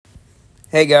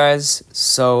Hey guys,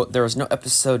 so there was no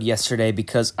episode yesterday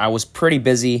because I was pretty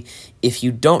busy. If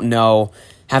you don't know,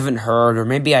 haven't heard, or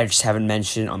maybe I just haven't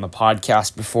mentioned on the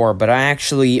podcast before, but I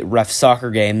actually ref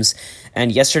soccer games,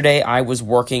 and yesterday I was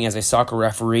working as a soccer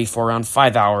referee for around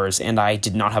 5 hours, and I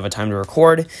did not have a time to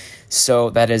record, so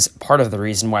that is part of the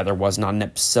reason why there was not an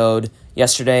episode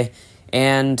yesterday,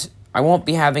 and I won't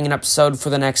be having an episode for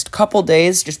the next couple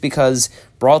days just because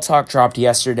Brawl Talk dropped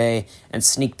yesterday and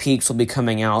sneak peeks will be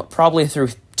coming out probably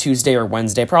through Tuesday or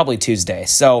Wednesday, probably Tuesday.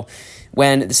 So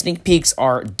when the sneak peeks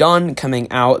are done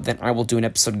coming out, then I will do an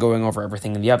episode going over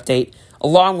everything in the update,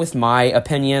 along with my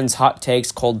opinions, hot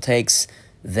takes, cold takes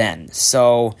then.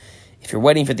 So if you're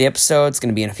waiting for the episode, it's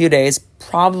going to be in a few days,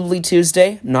 probably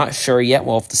Tuesday. Not sure yet.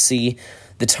 We'll have to see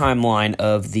the timeline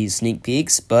of these sneak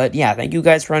peeks. But yeah, thank you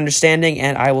guys for understanding,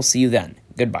 and I will see you then.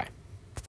 Goodbye.